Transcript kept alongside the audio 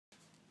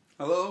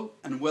Hello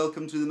and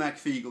welcome to the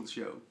MacFeagle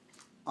Show.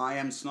 I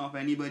am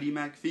Snuffanybody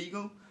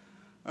MacFeagle,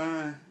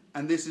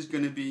 and this is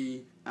going to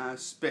be a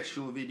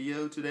special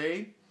video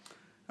today.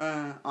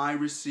 I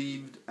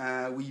received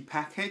a wee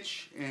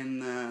package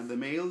in the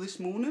mail this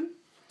morning,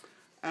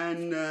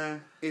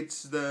 and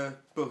it's the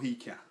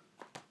Bohica.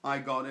 I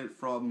got it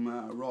from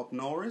Rob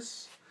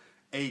Norris,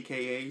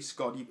 aka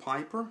Scotty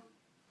Piper.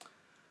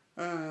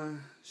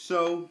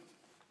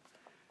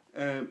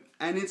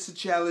 And it's a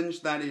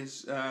challenge that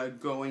is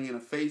going in a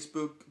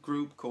Facebook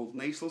group called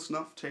Nasal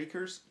Snuff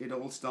Takers. It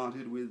all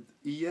started with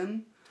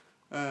Ian,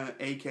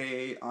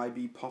 aka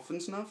IB Puffin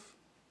Snuff.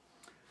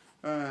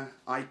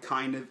 I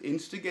kind of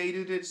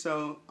instigated it,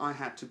 so I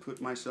had to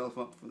put myself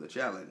up for the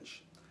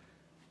challenge.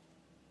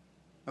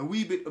 A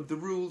wee bit of the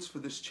rules for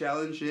this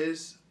challenge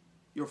is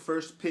your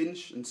first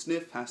pinch and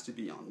sniff has to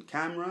be on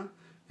camera.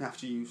 You have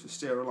to use a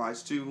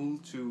sterilized tool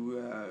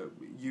to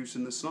use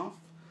in the snuff.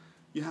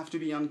 You have to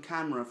be on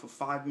camera for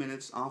 5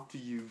 minutes after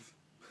you've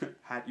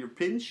had your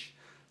pinch,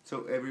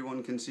 so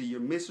everyone can see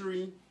your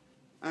misery,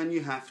 and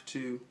you have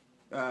to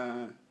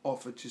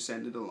offer to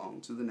send it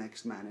along to the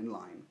next man in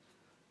line,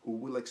 who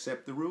will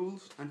accept the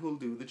rules and who'll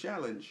do the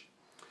challenge.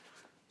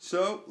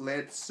 So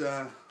let's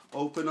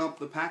open up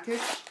the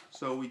package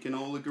so we can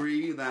all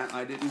agree that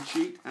I didn't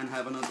cheat and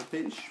have another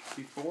pinch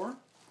before.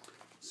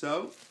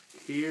 So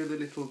here the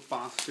little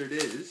bastard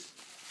is.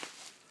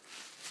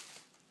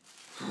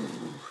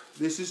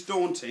 This is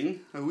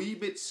daunting, a wee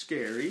bit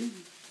scary.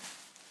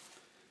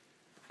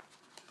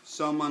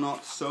 Some are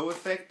not so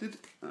affected,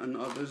 and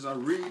others are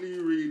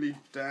really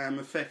damn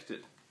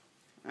affected.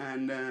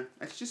 And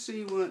let's just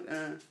see what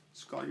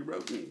Scotty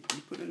wrote me.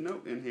 He put a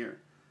note in here.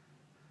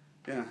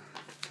 Yeah,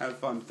 have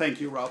fun. Thank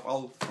you, Rob.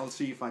 I'll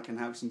see if I can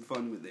have some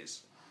fun with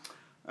this.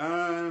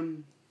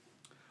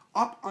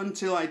 Up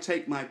until I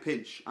take my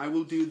pinch, I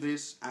will do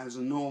this as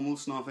a normal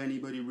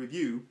Snuffanybody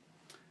review.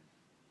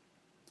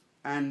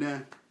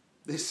 And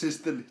this is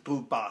the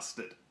little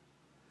bastard.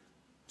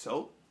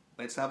 So,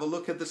 let's have a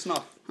look at the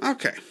snuff.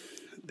 Okay,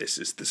 this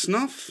is the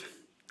snuff.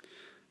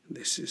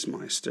 This is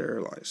my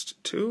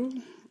sterilized tool.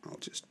 I'll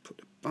just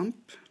put a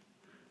bump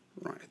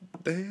right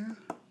there.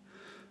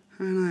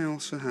 And I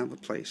also have a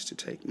place to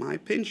take my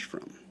pinch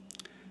from.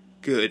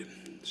 Good.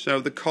 So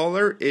the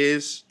color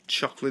is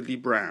chocolatey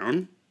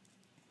brown.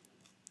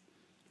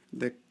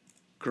 The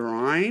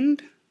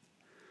grind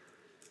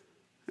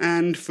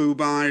and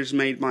foobar is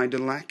made by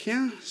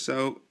Delakia,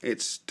 so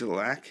it's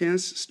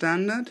Delakia's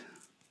standard.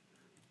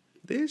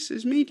 This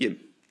is medium.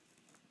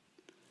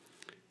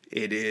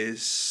 It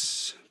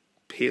is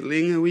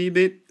peeling a wee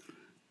bit,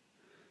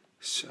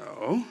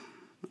 so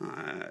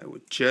I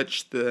would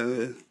judge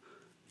the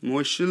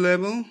moisture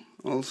level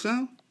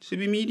also to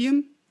be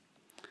medium.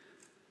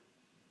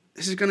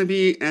 This is going to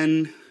be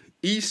an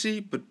easy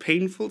but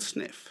painful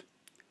sniff.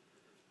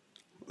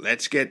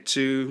 Let's get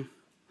to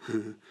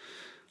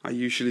I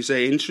usually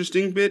say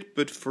interesting bit,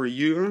 but for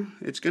you,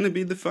 it's going to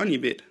be the funny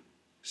bit.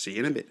 See you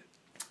in a bit.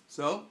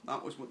 So,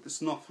 that was what the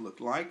snuff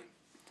looked like.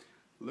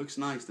 Looks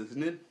nice,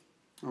 doesn't it?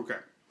 Okay.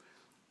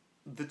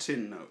 The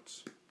tin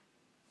notes.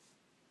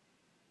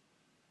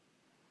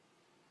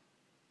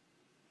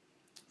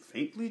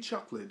 Faintly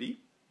chocolatey.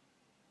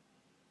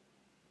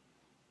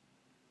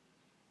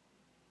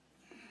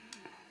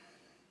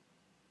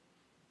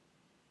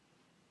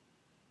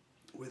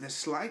 With a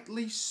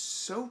slightly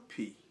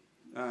soapy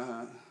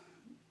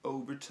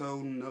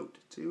overtone note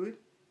to it.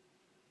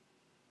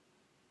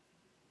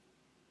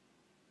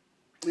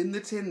 In the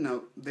tin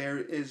note, there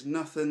is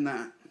nothing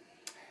that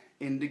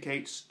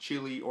indicates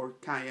chili or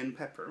cayenne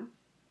pepper.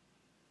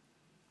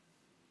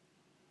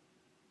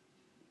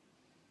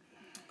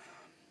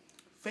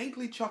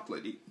 Faintly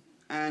chocolatey,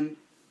 and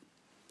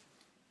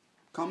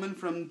coming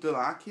from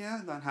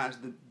Delakia, that has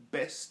the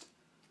best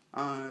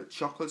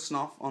chocolate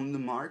snuff on the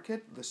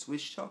market, the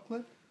Swiss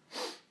chocolate.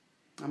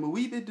 I'm a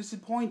wee bit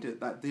disappointed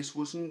that this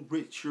wasn't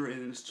richer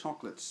in its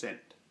chocolate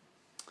scent.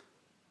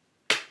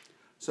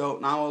 So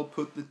now I'll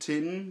put the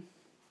tin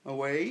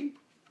away,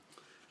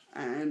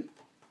 and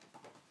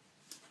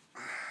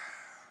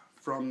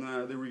from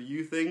the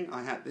review thing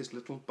I had this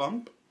little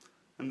bump,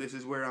 and this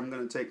is where I'm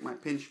going to take my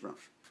pinch from.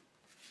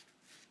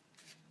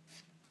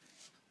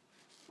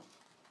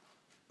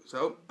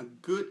 So a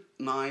good,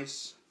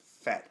 nice,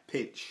 fat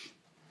pinch.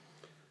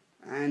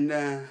 And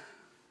okay.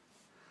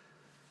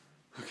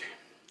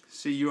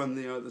 See you on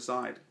the other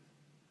side.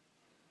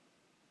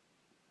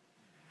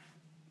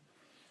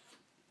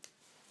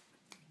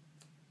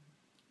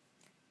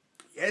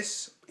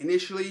 Yes,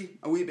 initially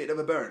a wee bit of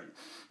a burn.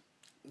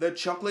 The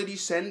chocolatey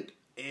scent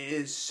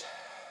is...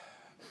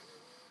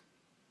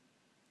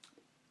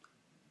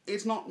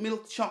 It's not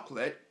milk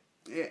chocolate,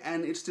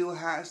 and it still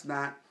has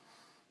that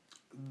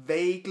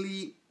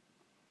vaguely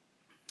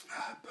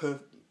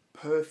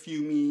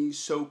perfumey,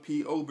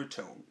 soapy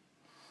overtone.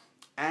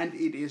 And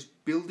it is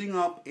building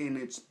up in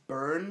its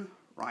burn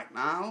right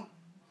now.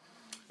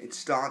 It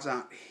starts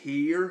out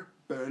here,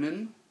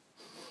 burning.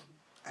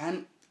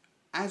 And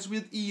as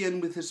with Ian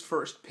with his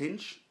first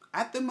pinch,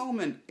 at the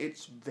moment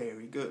it's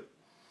very good.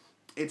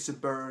 it's a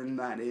burn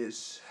that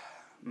is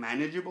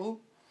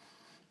manageable,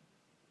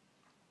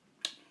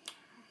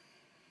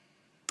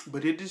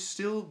 but it is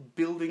still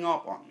building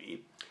up on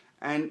me.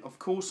 And of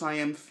course I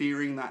am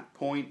fearing that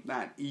point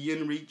that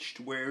Ian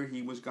reached where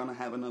he was gonna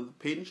have another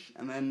pinch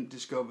and then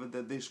discovered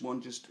that this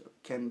one just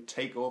can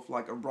take off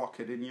like a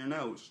rocket in your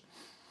nose.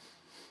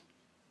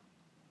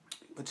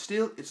 But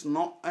still, it's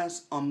not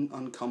as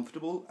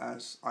uncomfortable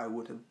as I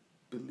would have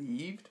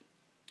believed,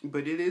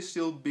 but it is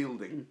still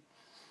building.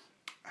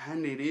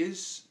 And it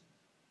is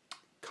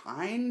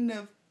kind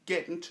of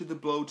getting to the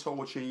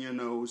blowtorch in your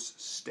nose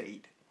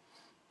state.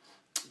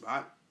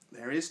 But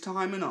there is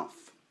time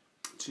enough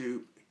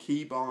to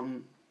keep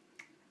on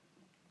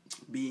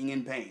being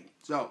in pain.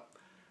 So,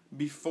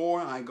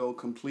 before I go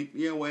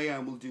completely away, I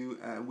will do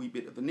a wee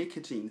bit of a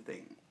nicotine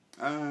thing.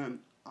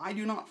 I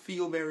do not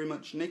feel very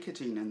much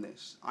nicotine in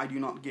this. I do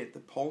not get the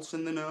pulse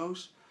in the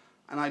nose,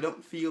 and I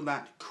don't feel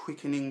that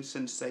quickening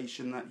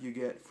sensation that you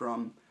get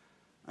from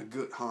a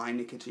good high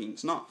nicotine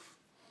snuff.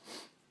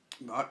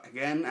 But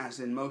again, as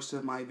in most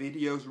of my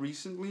videos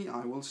recently,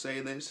 I will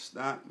say this,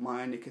 that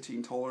my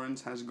nicotine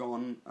tolerance has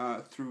gone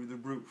through the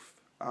roof.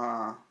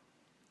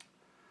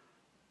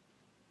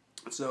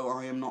 So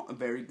I am not a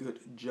very good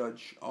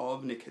judge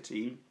of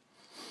nicotine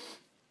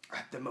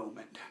at the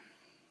moment.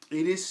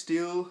 It is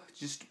still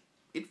just,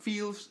 it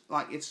feels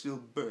like it's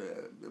still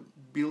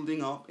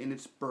building up in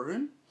its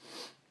burn,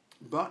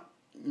 but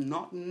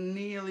not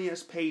nearly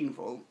as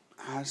painful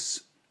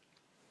as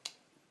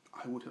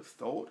I would have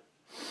thought.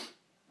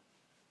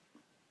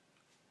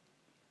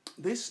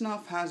 This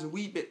snuff has a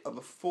wee bit of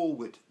a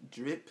forward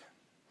drip.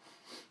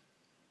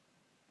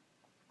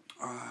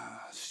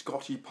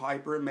 Scotty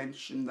Piper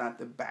mentioned that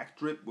the back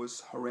drip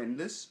was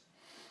horrendous.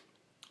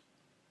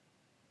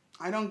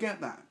 I don't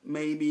get that.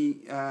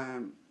 Maybe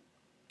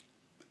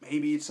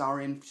it's our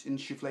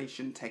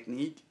insufflation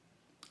technique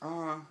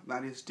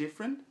that is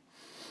different.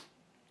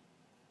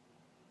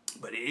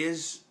 But it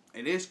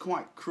is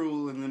quite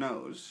cruel in the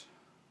nose.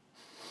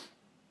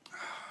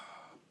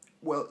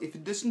 Well, if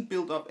it doesn't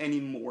build up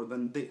any more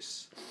than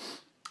this,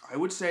 I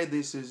would say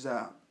this is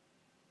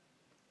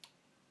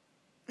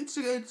it's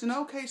an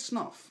okay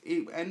snuff.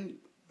 And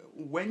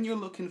when you're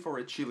looking for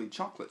a chili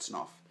chocolate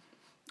snuff,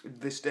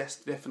 this does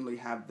definitely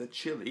have the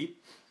chili.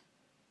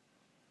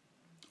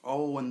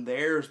 Oh, and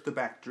there's the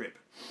back drip.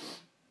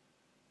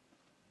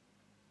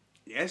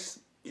 Yes,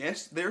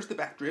 there's the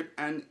back drip,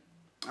 and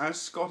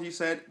as Scotty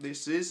said,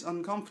 this is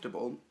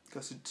uncomfortable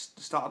because it's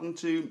starting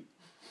to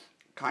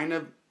kind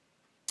of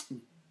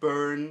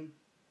burn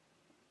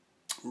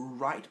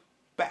right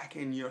back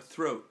in your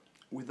throat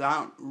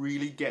without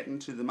really getting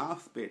to the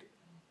mouth bit.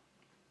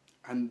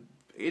 And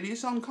it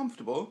is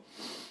uncomfortable,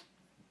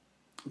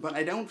 but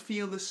I don't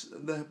feel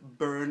the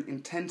burn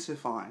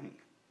intensifying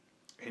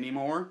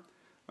anymore.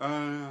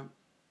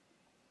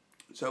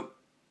 So,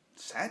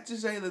 sad to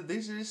say that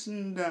this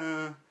isn't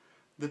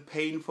the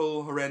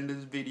painful,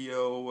 horrendous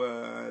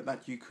video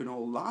that you can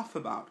all laugh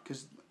about,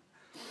 because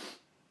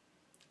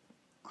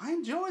I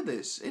enjoy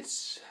this.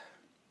 It's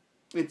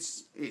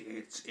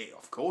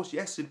of course,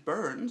 yes, it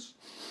burns,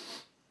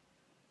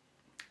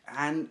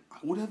 and I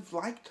would have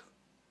liked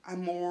a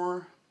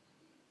more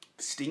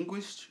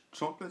distinguished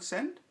chocolate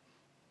scent,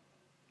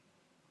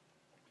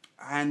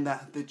 and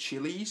that the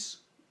chilies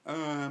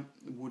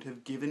would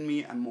have given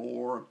me a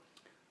more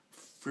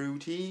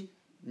fruity,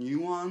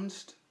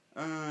 nuanced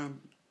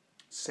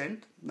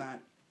scent.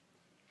 That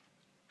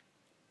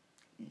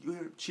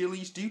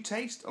chilies do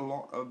taste a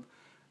lot of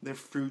the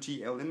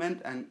fruity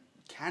element and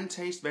can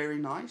taste very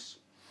nice.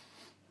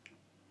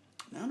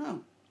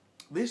 No,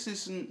 this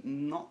isn't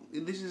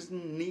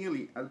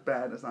nearly as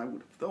bad as I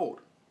would have thought.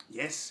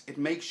 Yes, it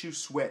makes you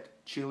sweat.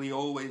 Chili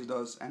always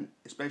does, and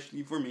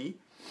especially for me.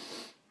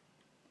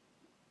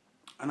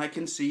 And I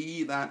can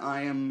see that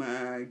I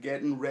am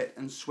getting red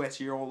and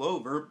sweaty all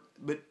over,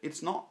 but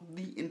it's not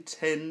the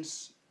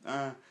intense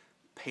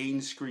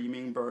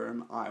pain-screaming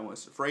burn I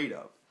was afraid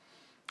of.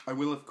 I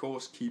will, of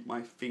course, keep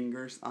my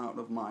fingers out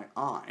of my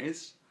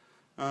eyes,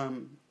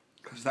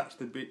 because that's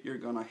the bit you're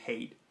gonna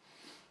hate.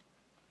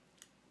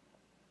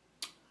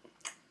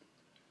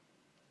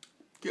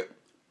 Good.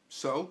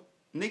 So,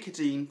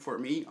 nicotine for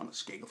me, on a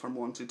scale from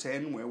 1 to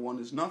 10, where 1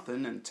 is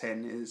nothing and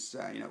 10 is,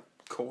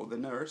 call the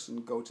nurse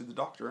and go to the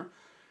doctor.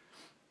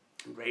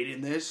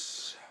 Rating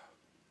this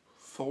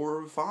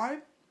 4 or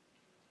 5.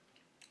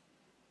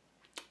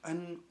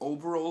 An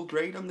overall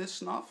grade on this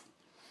snuff?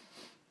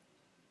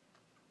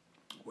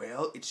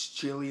 Well, it's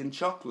chili and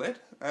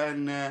chocolate,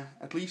 and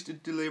at least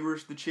it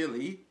delivers the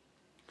chili.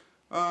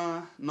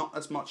 Not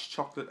as much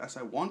chocolate as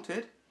I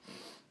wanted.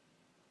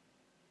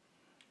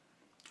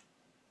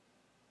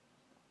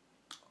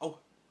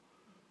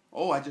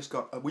 Oh, I just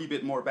got a wee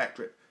bit more back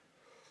drip.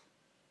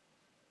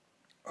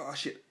 Oh,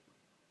 shit.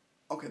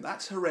 Okay,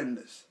 that's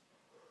horrendous.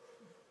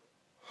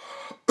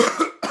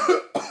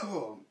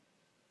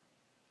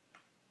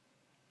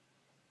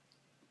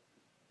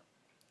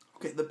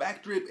 Okay, the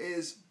back drip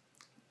is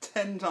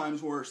 10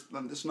 times worse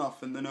than the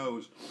snuff in the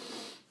nose.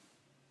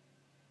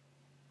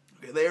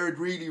 Okay, there it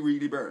really,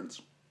 really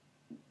burns.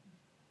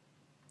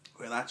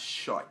 that's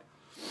shite.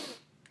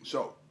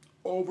 So,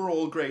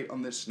 overall great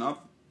on this snuff.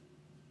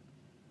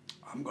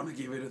 I'm gonna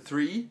give it a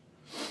 3.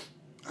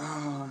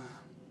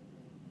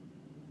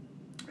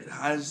 It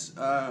has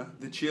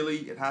the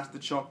chili, it has the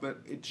chocolate.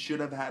 It should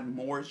have had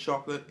more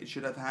chocolate. It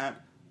should have had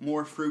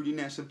more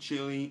fruitiness of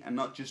chili and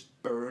not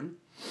just burn.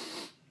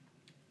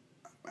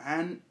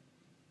 And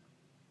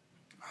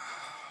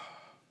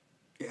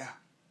yeah,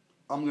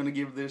 I'm gonna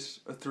give this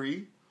a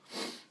 3.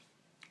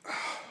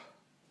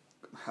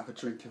 Gonna have a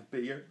drink of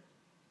beer.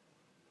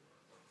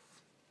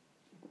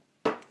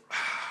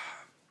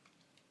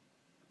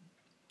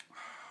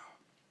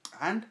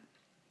 And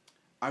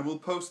I will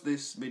post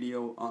this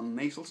video on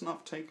Nasal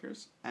Snuff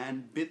Takers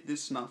and bid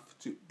this snuff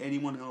to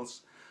anyone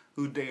else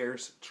who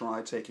dares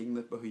try taking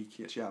the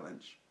Bohica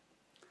challenge.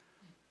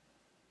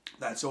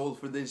 That's all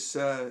for this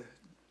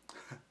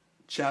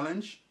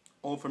challenge,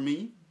 all for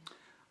me.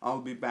 I'll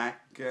be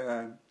back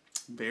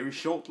very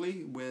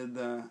shortly with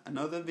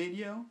another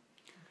video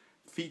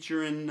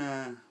featuring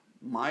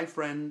my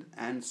friend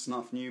and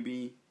snuff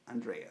newbie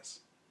Andreas.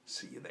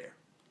 See you there.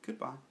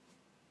 Goodbye.